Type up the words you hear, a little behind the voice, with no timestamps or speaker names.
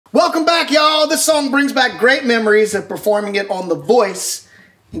Welcome back, y'all. This song brings back great memories of performing it on The Voice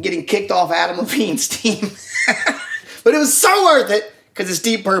and getting kicked off Adam Levine's team. But it was so worth it because it's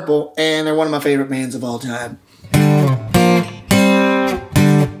Deep Purple and they're one of my favorite bands of all time.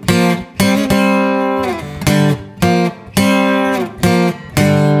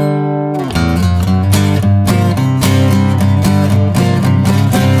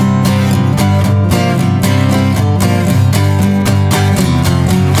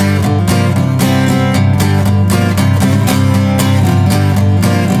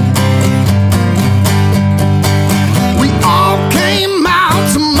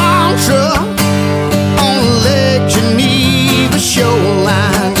 Montreux on Lake Geneva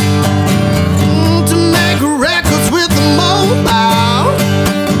shoreline to make records with the mobile.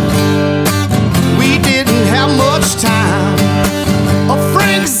 We didn't have much time.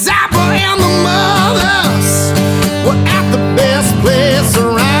 Frank Zappa and the Mothers were at the best place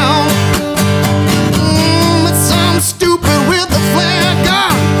around. But some stupid with a flare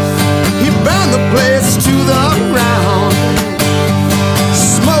gun, he burned the place to the ground.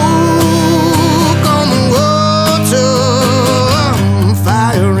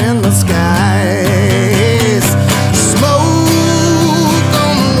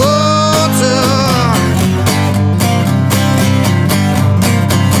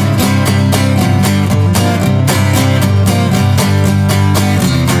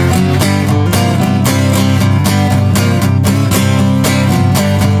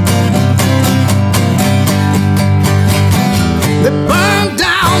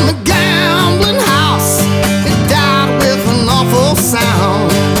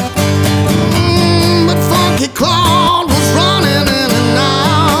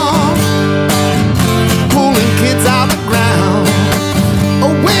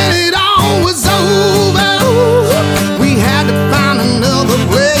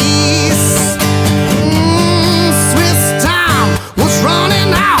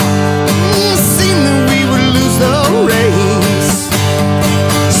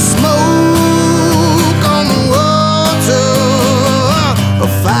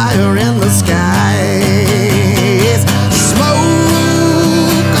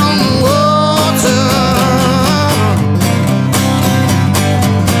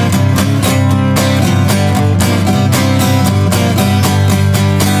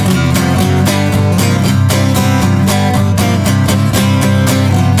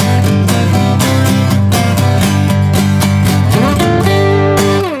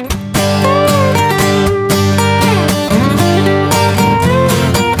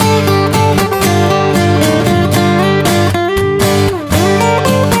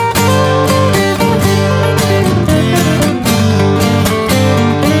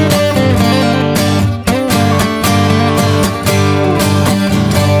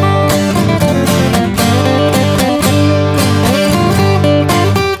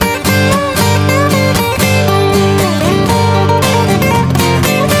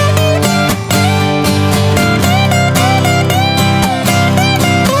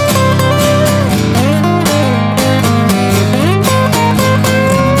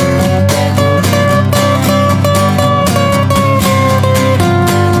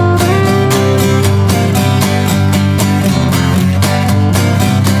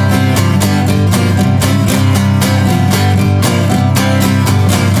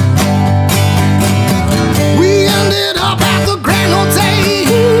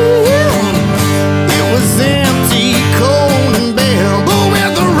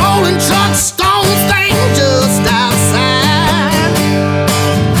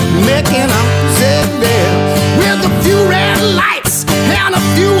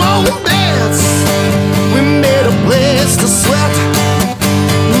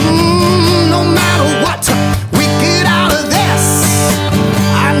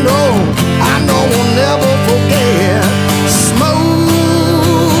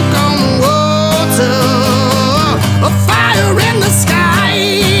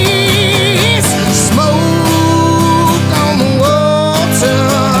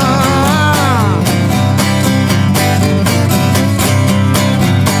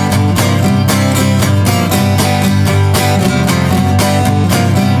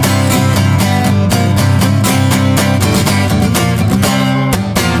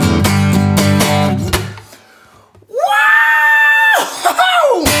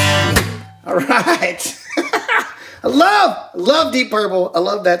 I love Deep Purple. I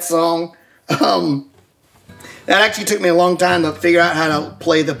love that song. That actually took me a long time to figure out how to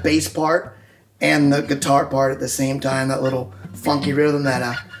play the bass part and the guitar part at the same time. That little funky rhythm that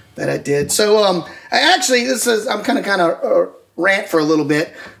I did. So I'm kind of rant for a little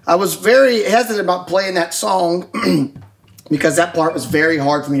bit. I was very hesitant about playing that song because that part was very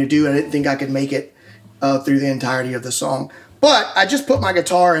hard for me to do. I didn't think I could make it through the entirety of the song. But I just put my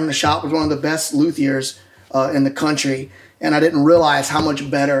guitar in the shop with one of the best luthiers in the country, and I didn't realize how much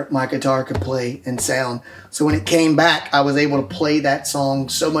better my guitar could play and sound. So when it came back, I was able to play that song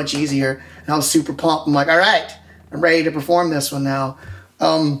so much easier, and I was super pumped. I'm like, all right, I'm ready to perform this one now.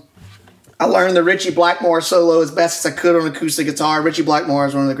 I learned the Richie Blackmore solo as best as I could on acoustic guitar. Richie Blackmore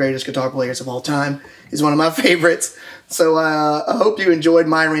is one of the greatest guitar players of all time. He's one of my favorites. So I hope you enjoyed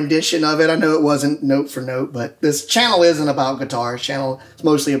my rendition of it. I know it wasn't note for note, but this channel isn't about guitar. This channel is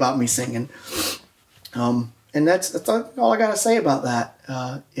mostly about me singing. And that's all I got to say about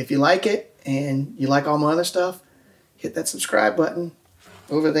that. If you like it and you like all my other stuff, hit that subscribe button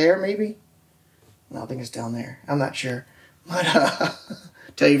over there maybe. No, I think it's down there. I'm not sure. But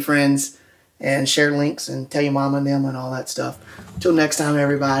tell your friends and share links and tell your mom and them and all that stuff. Until next time,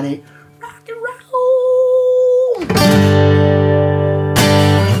 everybody.